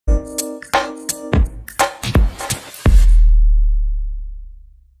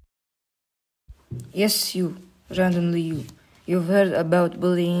Yes, you. Randomly you. You've heard about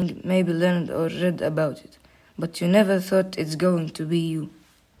bullying, maybe learned or read about it, but you never thought it's going to be you.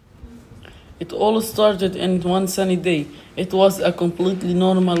 It all started in one sunny day. It was a completely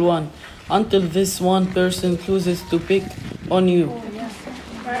normal one, until this one person chooses to pick on you.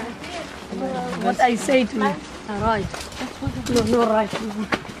 What I say to you. Right. No, right. No.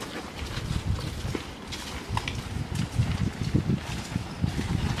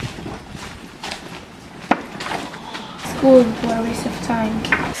 School for a waste of time.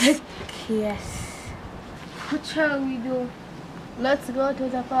 Yes. What shall we do? Let's go to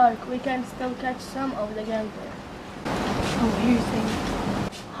the park. We can still catch some of the gang there. Oh, here's Amy.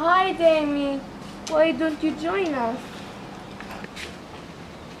 Hi, Damie. Why don't you join us?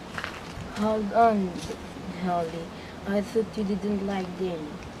 Hold on, Holly. I thought you didn't like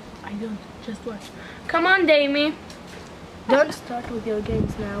Damie. I don't. Just watch. Come on, Damie. Don't start with your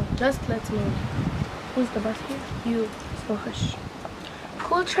games now. Just let's move. Who's the boss here? You. So hush.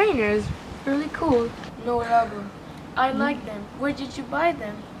 Cool trainers. Really cool. No rubber. I like them. Where did you buy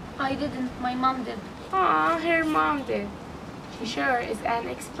them? I didn't. My mom did. Aw, her mom did. She sure is an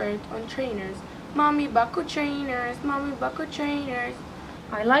expert on trainers. Mommy Baku trainers. Mommy Baku trainers.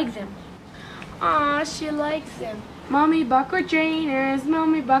 I like them. Aw, she likes them. Mommy Baku trainers.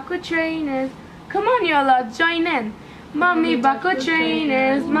 Mommy Baku trainers. Come on, you lot, join in. Mommy Baku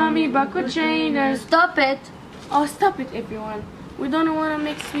trainers. Mommy Baku trainers. Stop it. Oh, stop it, everyone. We don't want to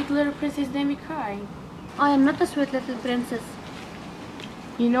make sweet little Princess Demi cry. I am not a sweet little princess.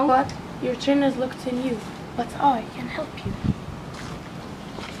 You know what? Your trainers look to you, but I can help you.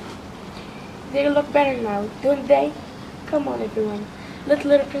 They look better now, don't they? Come on, everyone. Let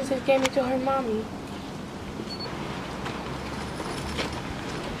little Princess Demi to her mommy.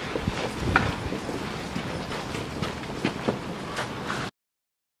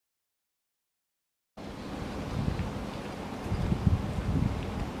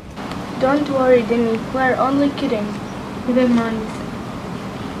 Don't worry, Demi. We're only kidding. Never mind.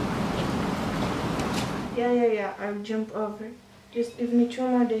 Yeah, I'll jump over. Just give me 2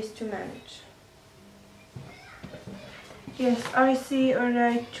 more days to manage. Yes, I see.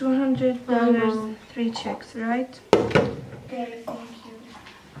 Alright, $200, 3 checks, right? Okay, thank you.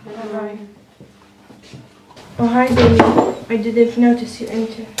 Bye-bye. Oh, hi, Demi. I didn't notice you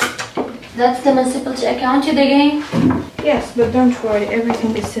enter. That's the municipality account you again? Yes, but don't worry,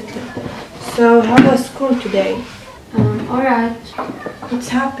 everything is settled. So, how was school today? Alright. What's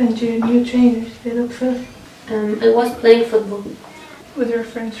happened to your new trainers? They look filthy. I was playing football. With your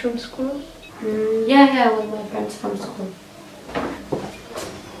friends from school? Yeah, with my friends from school.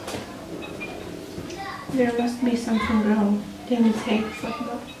 There must be something wrong. Dennis hates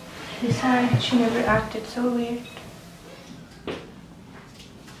football. Besides, she never acted so weird.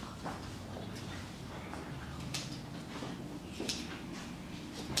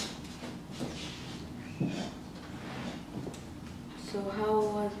 So how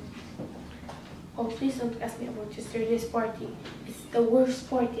was... Oh, please don't ask me about yesterday's party. It's the worst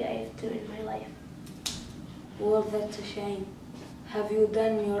party I have done in my life. Well, that's a shame. Have you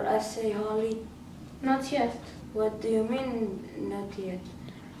done your essay, Holly? Not yet. What do you mean, not yet?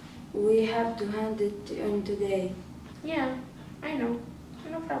 We have to hand it in today. Yeah, I know.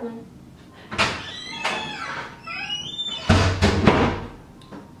 No problem.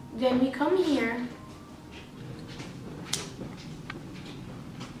 Demi, come here.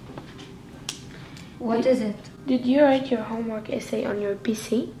 What is it? Did you write your homework essay on your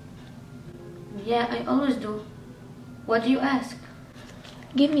PC? Yeah, I always do. What do you ask?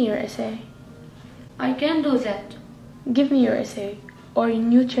 Give me your essay. I can do that. Give me your essay, or your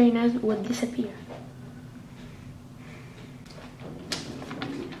new trainers will disappear.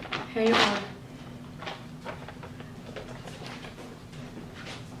 Here you are.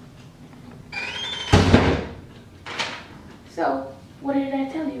 So, what did I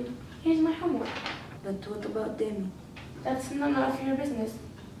tell you? Here's my homework. But what about Demi? That's none of your business,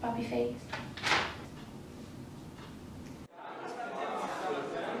 puppy face.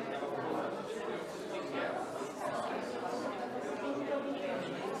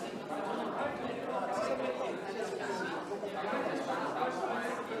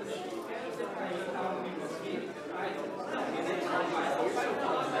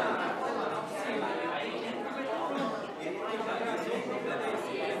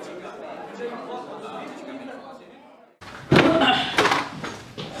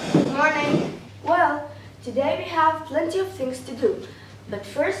 Today we have plenty of things to do, but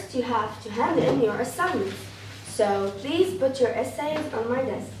first you have to hand in your assignments. So please put your essays on my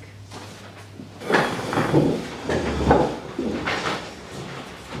desk.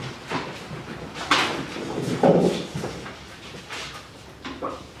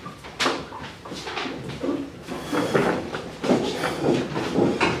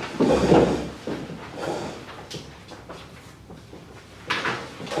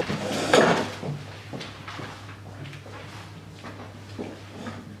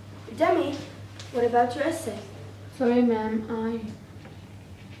 about your essay? Sorry, ma'am.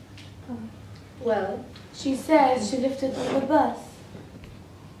 Well, She says she left it on the bus.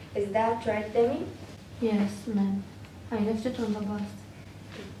 is that right, Demi? Yes, ma'am. I left it on the bus.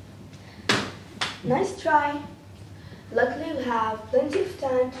 Nice try. Luckily, you have plenty of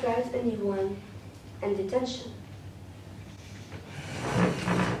time to write a new one. And detention.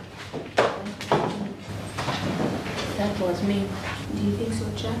 That was me. Do you think so,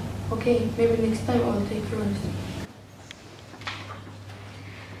 Jack? Okay, maybe next time I'll take yours.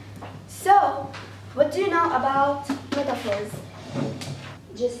 So, what do you know about metaphors?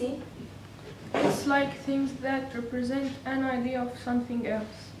 Jesse? It's like things that represent an idea of something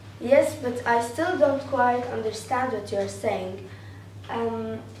else. Yes, but I still don't quite understand what you're saying.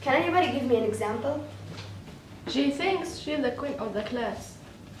 Can anybody give me an example? She thinks she's the queen of the class.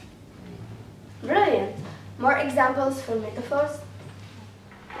 Brilliant. More examples for metaphors?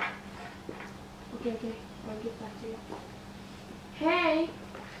 Okay, I'll get back to you. Hey!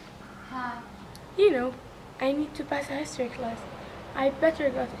 Hi. You know, I need to pass a history class. I better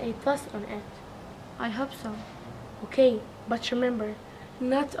got a plus on it. I hope so. Okay, but remember,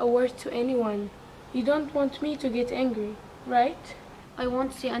 not a word to anyone. You don't want me to get angry, right? I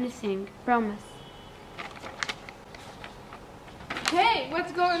won't say anything. Promise. Hey,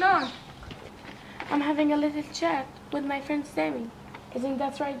 what's going on? I'm having a little chat with my friend Sammy. Isn't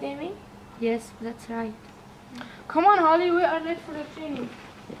that right, Demi? Yes, that's right. Come on, Holly, we are late for the training.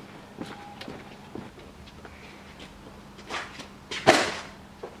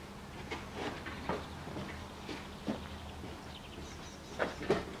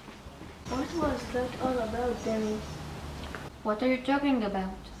 What was that all about, Demi? What are you talking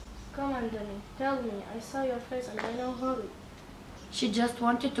about? Come on, Demi, tell me. I saw your face and I know Holly. She just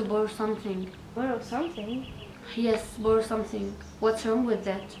wanted to borrow something. Borrow something? Yes, borrow something. What's wrong with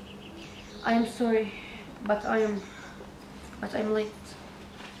that? I am sorry, but I'm late.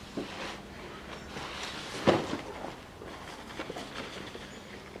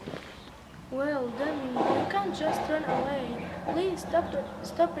 Well, Demi, you can't just run away. Please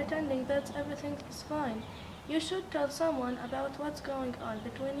stop pretending that everything is fine. You should tell someone about what's going on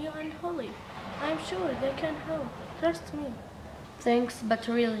between you and Holly. I'm sure they can help. Trust me. Thanks, but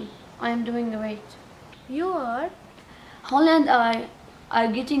really, I am doing great. You are? Holly and I are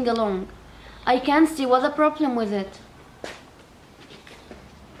getting along. I can't see what's the problem with it.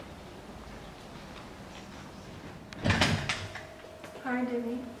 Hi,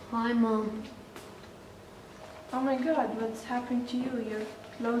 Demi. Hi, Mom. Oh my God, what's happened to you? Your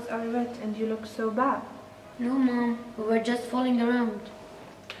clothes are wet and you look so bad. No, Mom. We were just fooling around.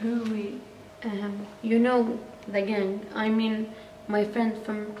 Who we? You know the gang. I mean, my friend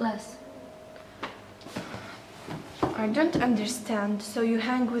from class. I don't understand. So you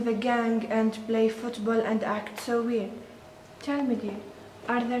hang with a gang and play football and act so weird. Tell me, dear,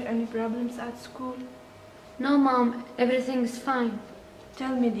 are there any problems at school? No, Mom. Everything's fine.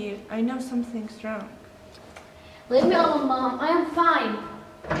 Tell me, dear, I know something's wrong. Leave me alone, Mom. I am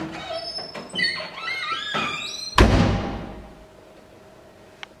fine.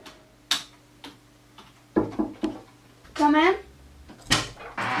 Come in.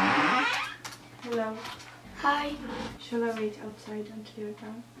 Hello. Hi. Shall I wait outside until you're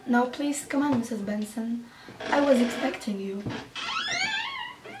done? No, please, come on, Mrs. Benson. I was expecting you.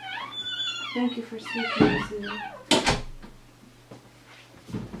 Thank you for speaking, Mrs.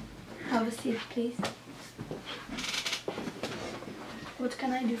 Have a seat, please. What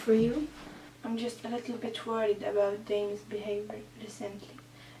can I do for you? I'm just a little bit worried about Dame's behavior recently.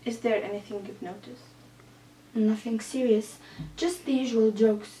 Is there anything you've noticed? Nothing serious, just the usual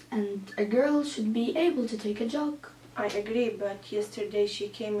jokes, and a girl should be able to take a joke. I agree, but yesterday she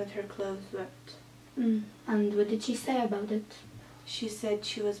came with her clothes wet. And what did she say about it? She said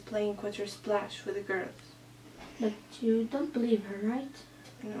she was playing Quitter Splash with the girls. But you don't believe her, right?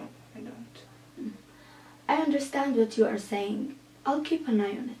 No, I don't. I understand what you are saying. I'll keep an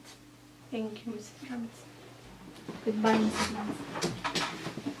eye on it. Thank you, Mrs. Robinson. Goodbye, Mrs. Benson.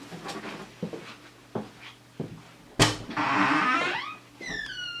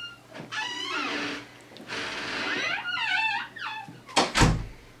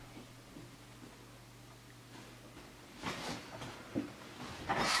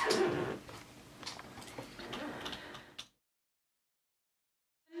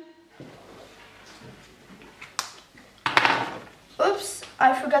 Oops,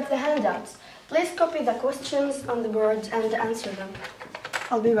 I forgot the handouts. Please copy the questions on the board and answer them.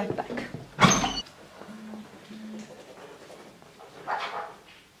 I'll be right back.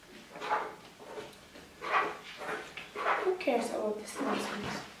 Who cares about this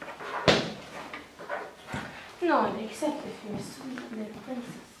nonsense?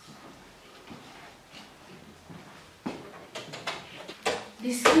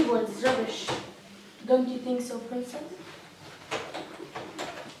 This keyboard is rubbish. Don't you think so, Princess?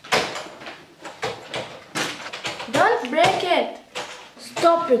 Don't break it!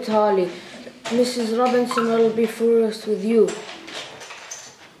 Stop it, Holly. Mrs. Robinson will be furious with you.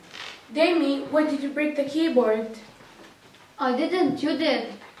 Damie, why did you break the keyboard? I didn't, you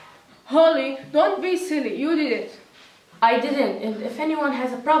did. Holly, don't be silly. You did it. I didn't, and if anyone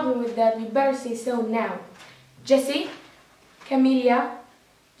has a problem with that, you better say so now. Jessie? Camelia?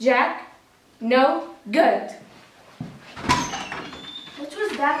 Jack? No? Good. What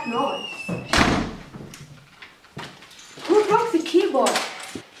was that noise? Who broke the keyboard?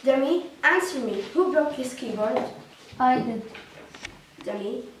 Demi, answer me. Who broke his keyboard? I did.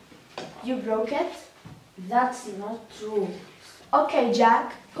 Demi, you broke it? That's not true. Okay,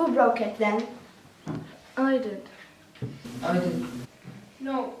 Jack. Who broke it then? I did. I did.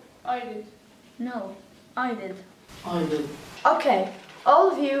 No, I did. No, I did. I did. Okay,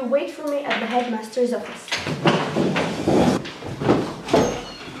 all of you wait for me at the headmaster's office.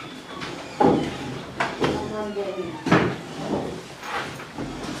 Come on, baby.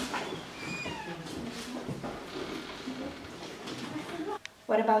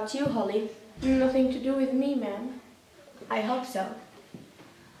 What about you, Holly? Nothing to do with me, ma'am. I hope so.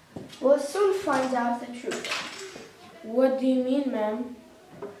 We'll soon find out the truth. What do you mean, ma'am?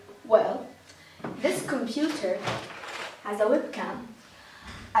 Well, this computer has a webcam.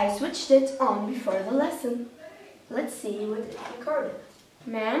 I switched it on before the lesson. Let's see what it recorded.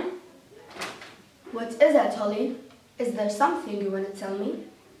 Ma'am? What is that, Holly? Is there something you want to tell me?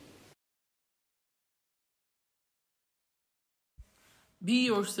 Be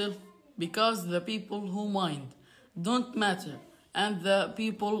yourself, because the people who mind don't matter, and the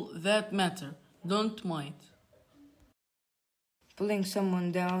people that matter don't mind. Pulling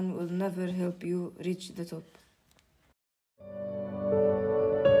someone down will never help you reach the top.